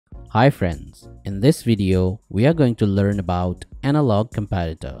Hi friends, in this video we are going to learn about analog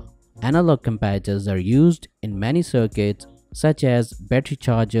comparator. Analog comparators are used in many circuits such as battery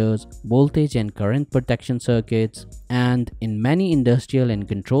chargers, voltage and current protection circuits, and in many industrial and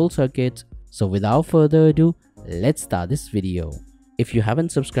control circuits. So without further ado, let's start this video. If you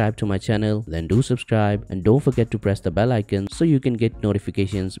haven't subscribed to my channel, then do subscribe and don't forget to press the bell icon so you can get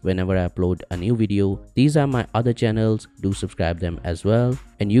notifications whenever I upload a new video. These are my other channels, do subscribe them as well.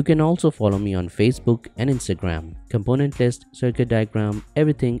 And you can also follow me on Facebook and Instagram. Component list, circuit diagram,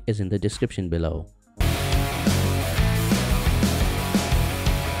 everything is in the description below.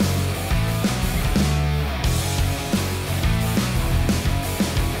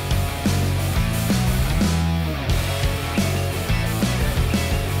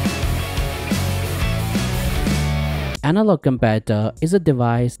 Analog comparator is a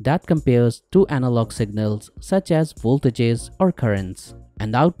device that compares two analog signals such as voltages or currents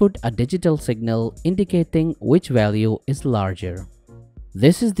and output a digital signal indicating which value is larger.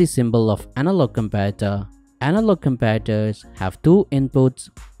 This is the symbol of analog comparator. Analog comparators have two inputs,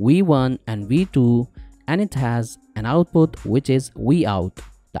 V1 and V2, and it has an output which is Vout.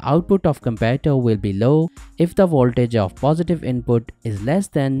 The output of comparator will be low if the voltage of positive input is less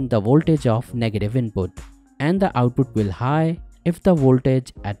than the voltage of negative input, and the output will high if the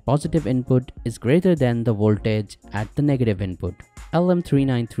voltage at positive input is greater than the voltage at the negative input.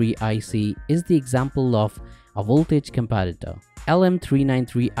 LM393IC is the example of a voltage comparator.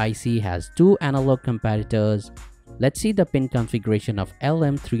 LM393IC has two analog comparators. Let's see the pin configuration of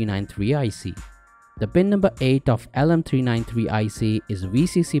LM393IC. The pin number 8 of LM393IC is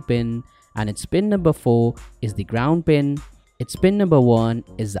VCC pin and its pin number 4 is the ground pin. Its pin number 1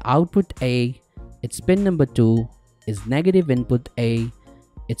 is the output A. Its pin number 2 is negative input A.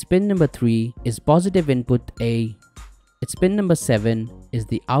 Its pin number 3 is positive input A. Its pin number 7 is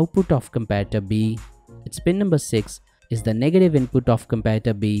the output of comparator B. Its pin number 6 is the negative input of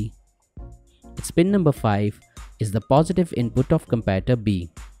comparator B. Its pin number 5 is the positive input of comparator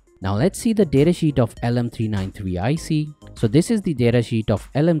B. Now let's see the datasheet of LM393IC. So this is the datasheet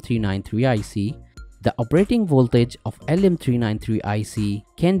of LM393IC. The operating voltage of LM393IC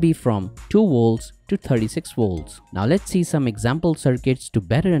can be from 2 volts to 36 volts. Now let's see some example circuits to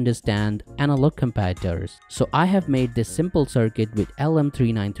better understand analog comparators. So I have made this simple circuit with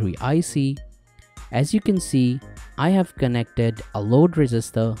LM393IC. As you can see, I have connected a load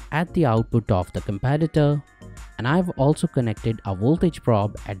resistor at the output of the comparator, and I have also connected a voltage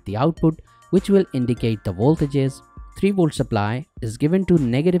probe at the output which will indicate the voltages. 3 volt supply is given to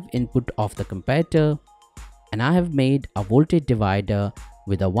negative input of the comparator, and I have made a voltage divider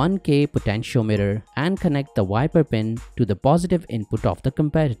with a 1K potentiometer and connect the wiper pin to the positive input of the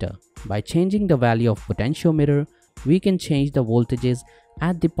comparator. By changing the value of potentiometer, we can change the voltages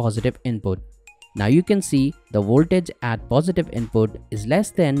at the positive input. Now you can see the voltage at positive input is less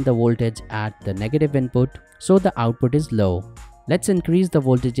than the voltage at the negative input, so the output is low. Let's increase the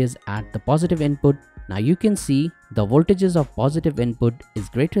voltages at the positive input. Now you can see the voltages of positive input is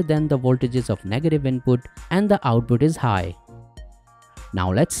greater than the voltages of negative input and the output is high.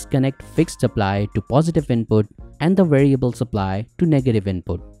 Now let's connect fixed supply to positive input and the variable supply to negative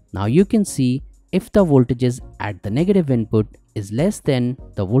input. Now you can see if the voltages at the negative input is less than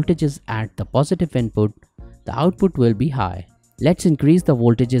the voltages at the positive input, the output will be high. Let's increase the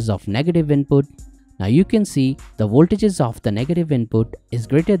voltages of negative input. Now you can see the voltages of the negative input is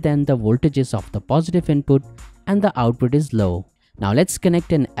greater than the voltages of the positive input and the output is low. Now let's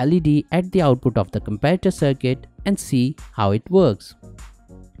connect an LED at the output of the comparator circuit and see how it works.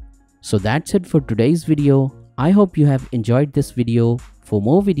 So that's it for today's video. I hope you have enjoyed this video. For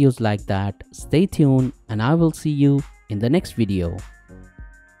more videos like that, stay tuned and I will see you in the next video.